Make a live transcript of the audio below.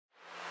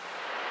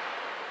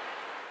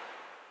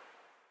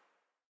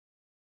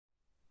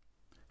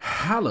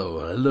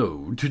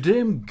Hello.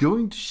 Today I'm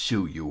going to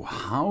show you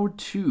how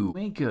to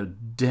make a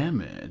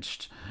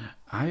damaged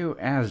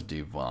iOS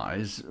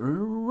device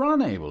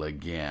runnable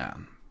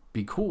again.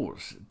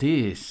 Because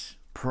this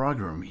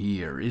program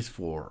here is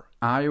for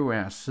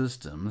iOS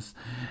systems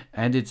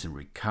and it's a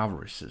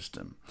recovery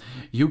system.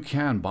 You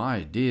can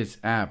buy this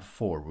app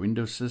for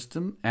Windows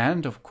system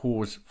and of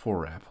course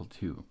for Apple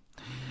too.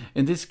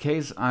 In this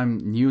case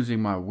I'm using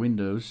my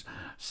Windows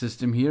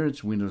system here,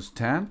 it's Windows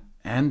 10.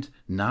 And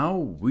now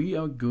we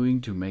are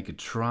going to make a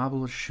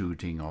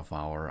troubleshooting of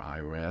our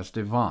iOS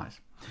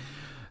device.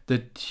 The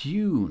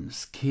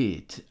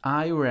TunesKit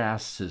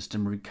iOS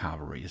system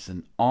recovery is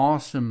an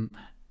awesome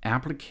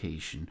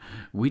application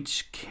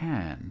which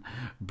can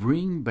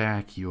bring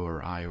back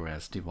your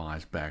iOS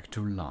device back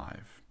to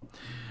life.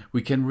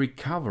 We can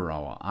recover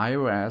our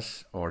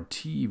iOS or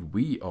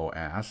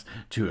tvOS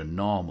to a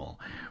normal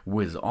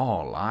with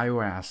all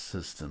iOS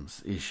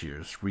systems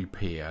issues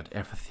repaired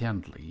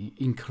efficiently,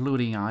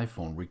 including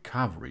iPhone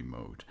recovery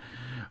mode.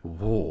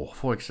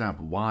 For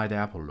example, white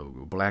Apple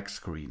logo, black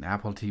screen,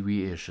 Apple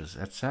TV issues,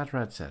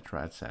 etc.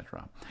 etc.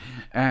 etc.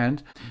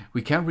 And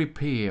we can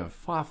repair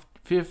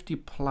 50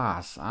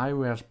 plus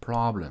iOS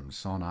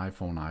problems on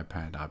iPhone,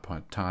 iPad,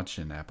 iPod Touch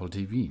and Apple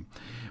TV.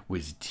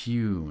 With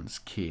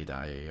TunesKit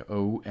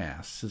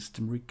iOS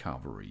system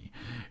recovery,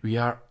 we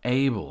are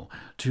able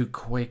to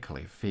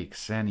quickly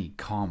fix any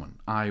common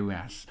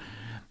iOS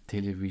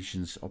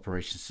television's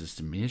operation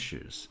system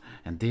issues,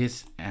 and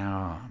this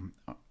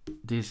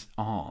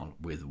all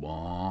with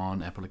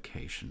one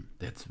application.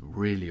 That's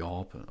really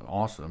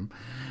awesome,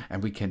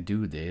 and we can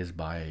do this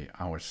by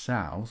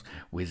ourselves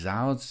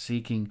without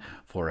seeking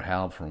for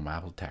help from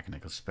Apple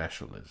technical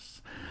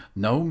specialists.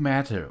 No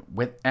matter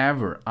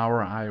whenever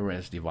our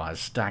iOS device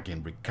stuck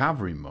in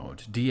recovery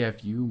mode,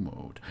 DFU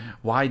mode,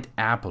 white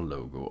Apple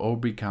logo, or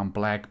become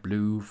black,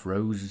 blue,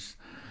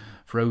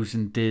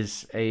 frozen,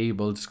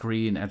 disabled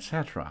screen,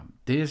 etc.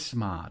 This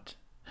smart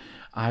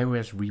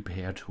iOS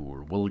repair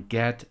tool will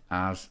get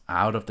us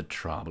out of the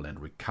trouble and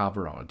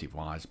recover our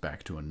device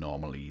back to a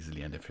normal,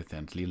 easily and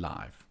efficiently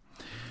life.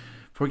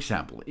 For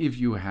example, if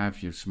you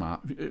have your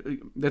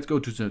let's go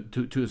to a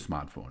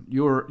smartphone.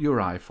 Your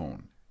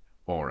iPhone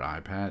or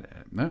iPad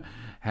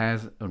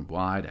has a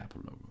white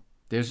Apple logo.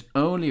 There's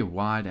only a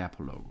white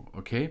Apple logo,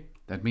 okay?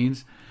 That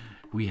means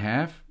we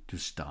have to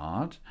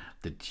start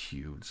the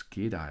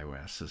TunesKit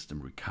iOS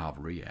system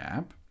recovery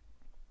app.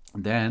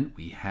 Then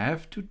we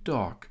have to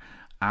dock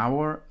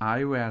our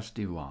iOS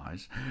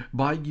device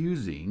by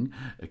using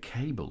a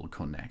cable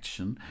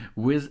connection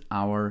with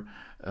our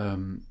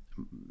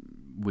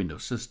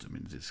Windows system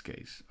in this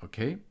case,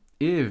 okay?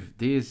 If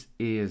this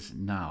is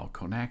now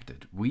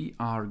connected, we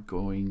are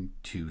going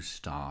to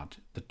start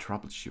the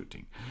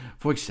troubleshooting.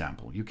 For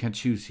example, you can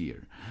choose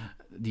here.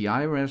 The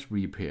iOS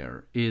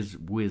repair is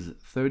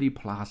with 30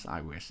 plus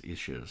iOS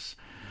issues,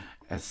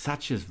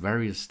 such as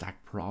various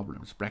stack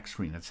problems, black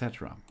screen,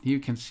 etc. Here you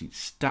can see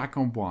stuck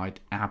on white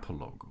Apple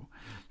logo.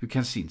 You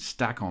can see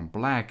stuck on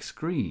black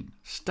screen,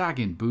 stuck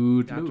in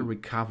boot, the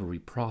recovery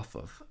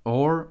process,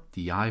 or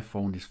the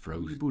iPhone is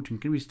frozen.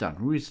 Rebooting,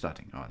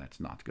 restarting. Oh, that's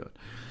not good.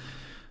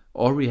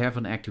 Or we have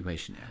an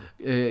activation error.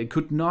 It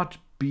could not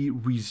be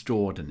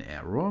restored an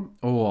error,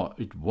 or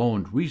it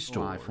won't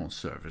restore iPhone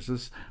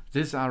services.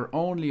 These are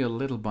only a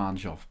little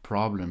bunch of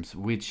problems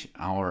which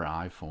our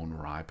iPhone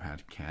or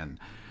iPad can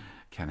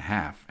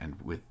have,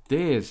 and with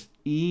this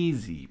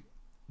easy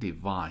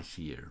device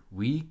here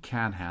we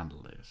can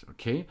handle this,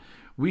 okay?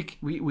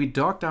 We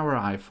docked our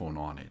iPhone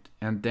on it,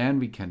 and then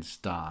we can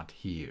start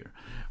here.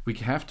 We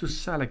have to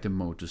select a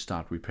mode to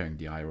start repairing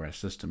the iOS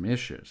system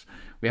issues.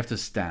 We have the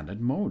standard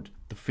mode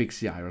to fix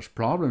the iOS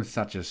problems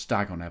such as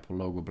stuck on Apple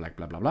logo, blah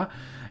blah blah blah,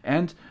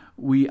 and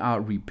we are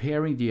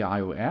repairing the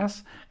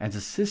iOS and the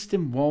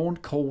system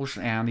won't cause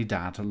any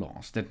data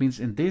loss. That means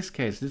in this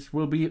case this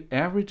will be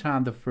every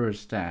time the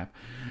first step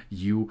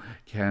you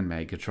can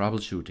make a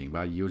troubleshooting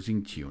by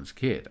using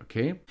TunesKit,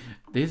 okay?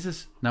 This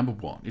is number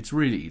one. It's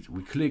really easy.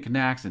 We click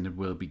next and it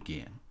will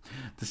begin.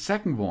 The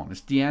second one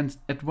is the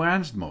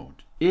advanced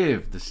mode.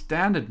 If the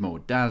standard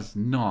mode does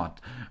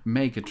not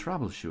make a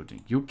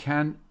troubleshooting, you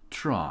can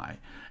try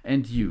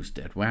and use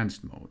the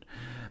advanced mode.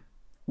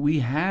 We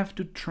have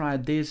to try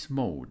this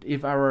mode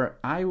if our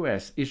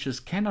iOS issues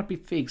cannot be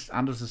fixed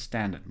under the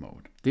standard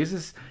mode. This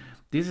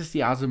is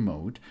the other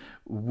mode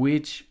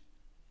which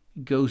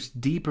goes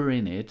deeper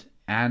in it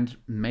and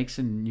makes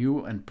a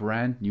new and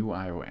brand new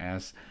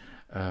iOS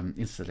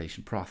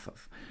installation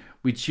process.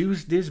 We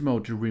choose this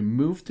mode to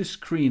remove the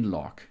screen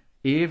lock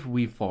if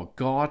we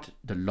forgot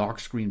the lock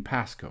screen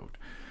passcode.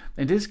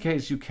 In this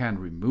case you can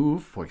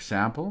remove, for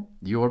example,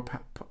 your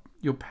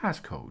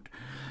passcode.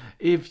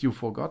 If you've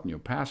forgotten your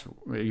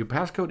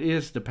passcode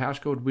is the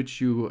passcode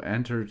which you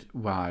entered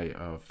by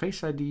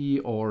Face ID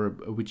or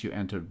which you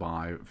entered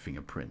by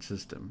fingerprint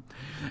system.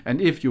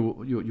 And if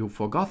you've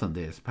forgotten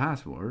this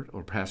password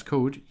or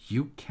passcode,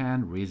 you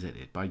can reset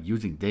it by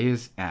using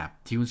this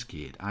app,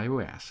 TunesKit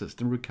iOS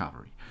System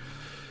Recovery.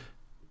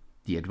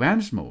 The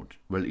advanced mode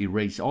will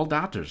erase all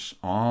data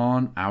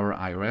on our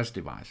iOS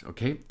device.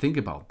 Okay, think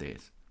about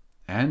this.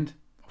 And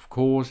of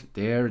course,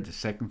 the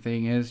second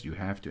thing is you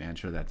have to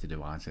ensure that the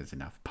device has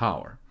enough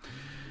power.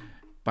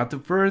 But the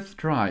first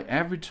try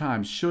every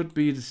time should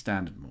be the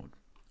standard mode.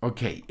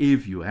 Okay,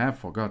 if you have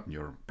forgotten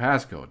your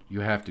passcode,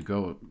 you have to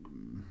go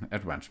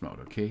advanced mode,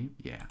 okay?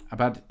 Yeah,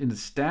 but in the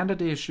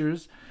standard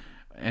issues,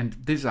 and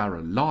these are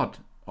a lot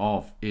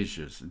of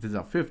issues, these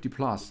are 50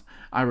 plus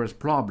iOS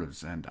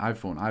problems and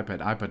iPhone, iPad,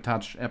 iPod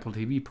Touch, Apple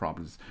TV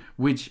problems,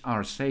 which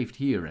are saved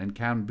here and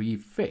can be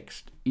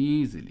fixed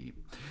easily.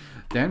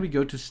 Then we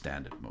go to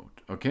standard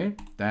mode, okay?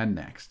 Then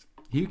next.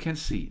 Here you can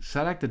see,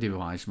 select the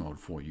device mode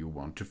for you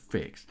want to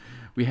fix.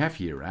 We have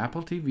here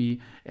Apple TV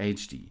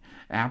HD,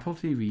 Apple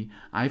TV,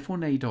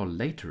 iPhone 8 or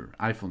later,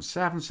 iPhone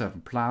 7,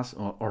 7 Plus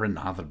or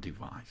another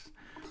device.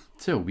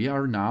 So we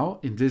are now,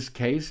 in this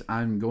case,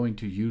 I'm going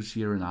to use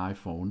here an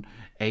iPhone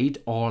 8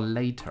 or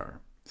later.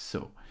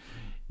 So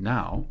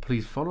now,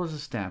 please follow the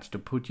steps to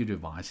put your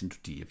device into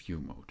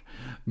DFU mode.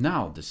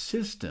 Now, the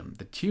system,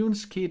 the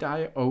TunesKit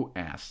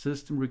iOS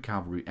system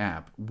recovery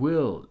app,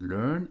 will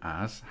learn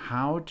us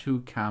how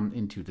to come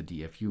into the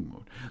DFU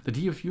mode. The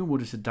DFU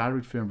mode is a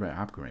direct firmware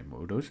upgrade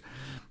modus.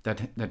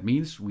 That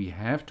means we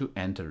have to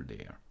enter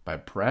there. By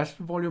press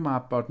the volume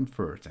up button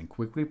first and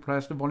quickly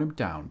press the volume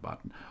down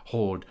button.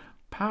 Hold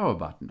power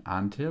button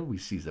until we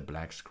see the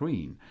black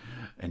screen.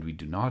 And we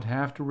do not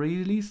have to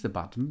release the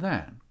button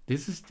then.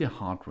 This is the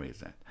hard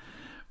reset.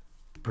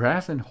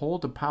 Press and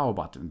hold the power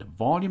button and the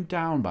volume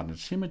down button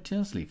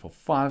simultaneously for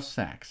 5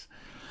 seconds.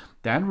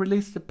 Then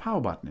release the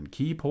power button and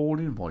keep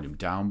holding the volume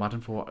down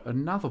button for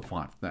another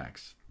 5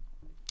 seconds.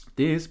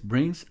 This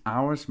brings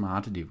our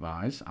smart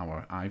device,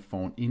 our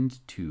iPhone,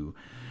 into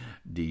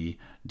the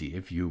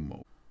DFU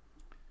mode.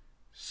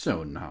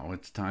 So now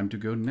it's time to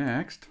go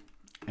next.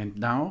 And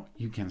now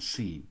you can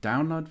see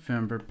download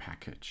firmware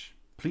package.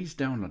 Please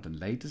download the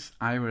latest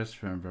iOS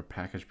firmware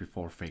package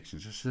before fixing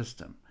the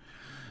system.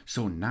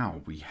 So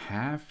now we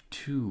have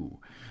to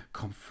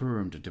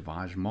confirm the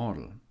device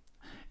model.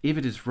 If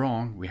it is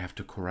wrong, we have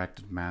to correct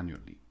it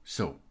manually.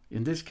 So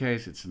in this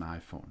case, it's an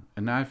iPhone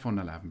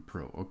 11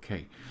 Pro.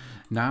 Okay,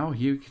 now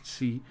here you can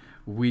see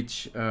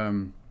which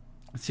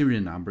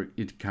serial number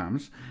it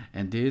comes,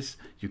 and this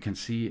you can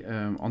see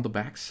on the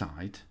back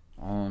side.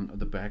 On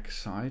the back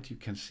side, you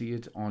can see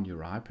it on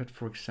your iPad,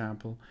 for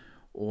example,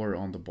 or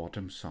on the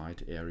bottom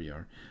side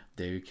area.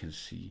 There you can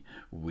see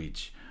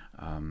which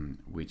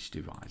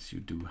device you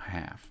do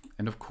have.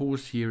 And of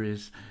course, here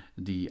is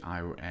the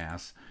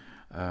iOS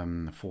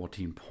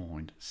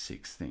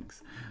 14.6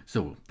 things.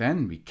 So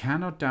then we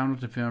cannot download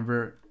the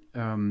firmware.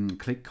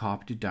 Click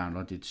copy to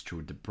download it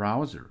through the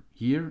browser.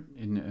 Here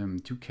in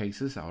 2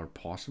 cases are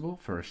possible.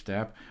 First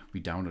step,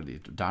 we download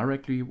it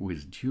directly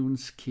with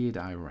TunesKit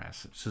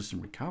iOS system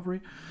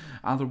recovery.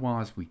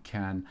 Otherwise, we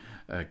can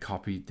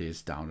copy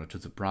this download to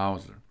the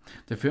browser.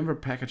 The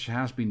firmware package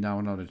has been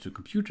downloaded to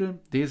computer.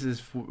 This is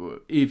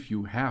for if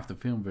you have the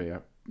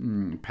firmware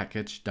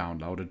package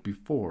downloaded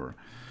before.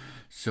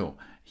 So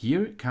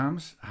here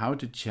comes how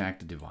to check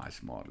the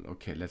device model.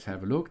 Okay, let's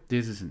have a look.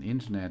 This is an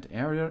internet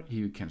area.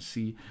 Here you can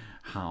see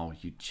how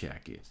you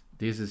check it.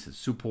 This is a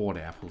support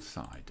Apple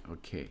site.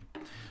 Okay,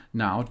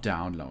 now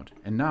download.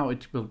 And now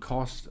it will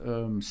cost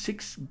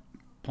 6.12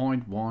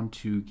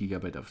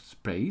 gigabyte of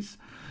space.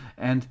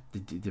 And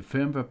the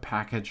firmware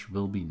package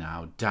will be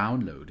now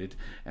downloaded.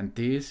 And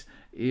this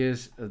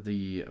is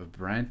the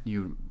brand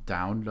new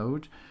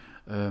download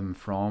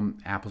from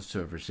Apple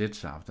servers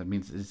itself. That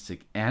means it's the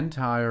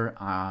entire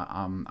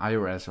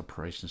iOS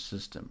operation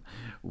system,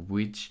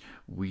 which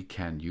we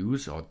can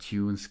use, or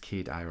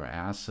TunesKit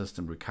iOS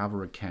system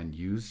recovery can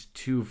use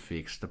to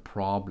fix the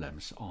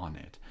problems on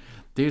it.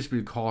 This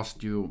will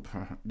cost you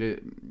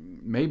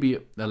maybe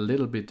a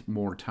little bit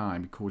more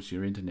time because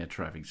your internet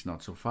traffic is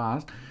not so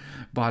fast,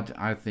 but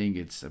I think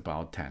it's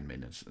about 10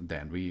 minutes.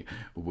 Then we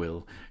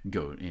will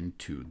go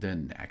into the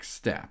next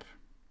step.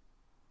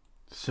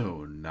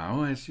 So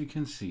now, as you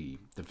can see,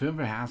 the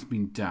firmware has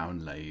been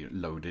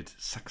downloaded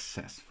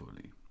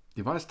successfully.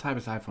 Device type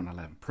is iPhone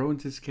 11 Pro. In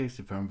this case,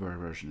 the firmware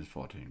version is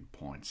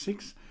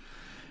 14.6.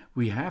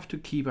 We have to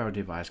keep our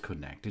device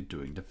connected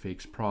during the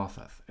fix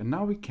process. And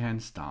now we can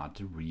start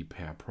the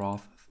repair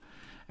process.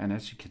 And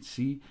as you can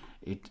see,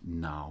 it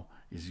now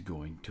is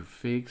going to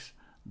fix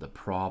the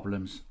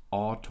problems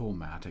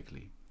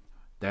automatically.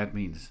 That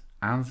means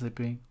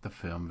unzipping the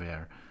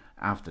firmware.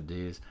 After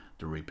this,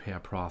 the repair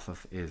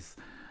process is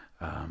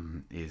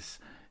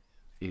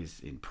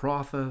in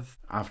process.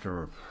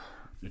 After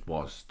it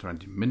was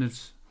 20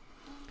 minutes,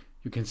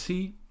 you can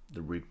see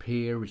the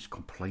repair is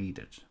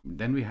completed.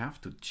 Then we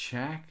have to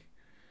check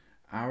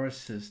our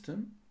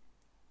system.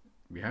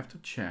 We have to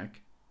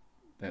check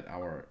that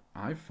our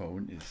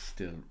iPhone is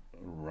still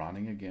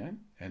running again,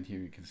 and here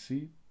you can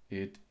see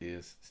it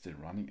is still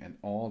running and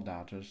all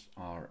data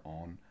are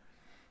on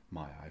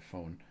my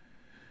iPhone,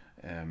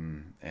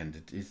 and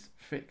it is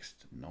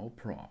fixed, no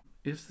problem.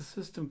 If the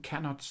system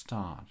cannot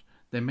start,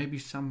 there may be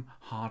some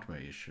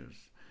hardware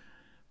issues.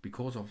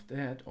 Because of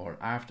that, or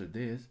after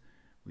this,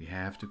 we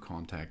have to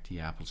contact the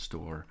Apple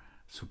Store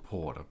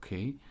support,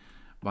 okay?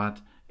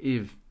 But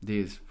if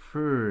this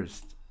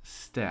first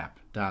step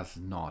does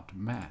not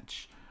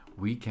match,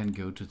 we can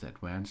go to the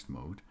advanced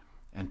mode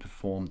and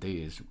perform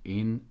this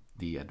in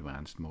the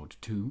advanced mode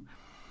too.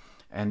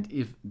 And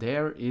if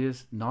there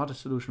is not a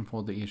solution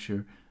for the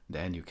issue,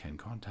 then you can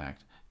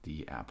contact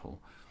the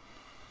Apple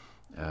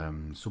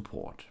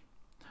support.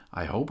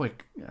 I hope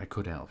I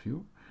could help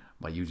you.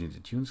 By using the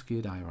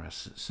TunesKit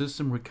iOS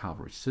System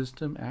Recovery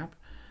System app,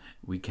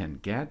 we can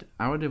get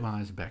our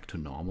device back to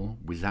normal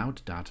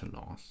without data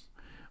loss.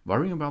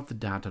 Worrying about the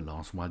data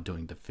loss while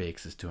doing the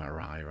fixes to our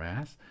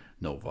iOS?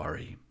 No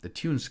worry, the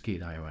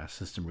TunesKit iOS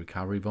System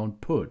Recovery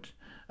won't put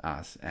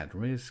us at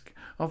risk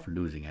of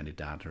losing any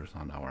data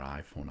on our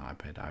iPhone,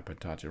 iPad, iPod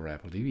Touch or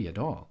Apple TV at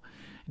all.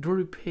 It will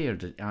repair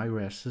the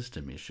iOS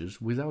system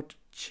issues without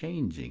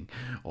changing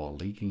or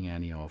leaking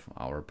any of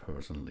our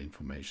personal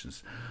information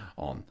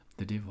on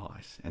the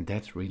device. And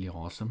that's really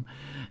awesome,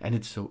 and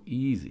it's so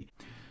easy.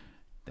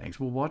 Thanks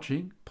for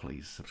watching.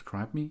 Please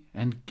subscribe me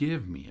and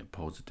give me a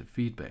positive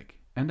feedback.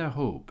 And I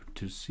hope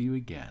to see you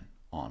again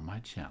on my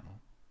channel.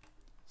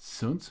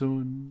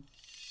 Soon.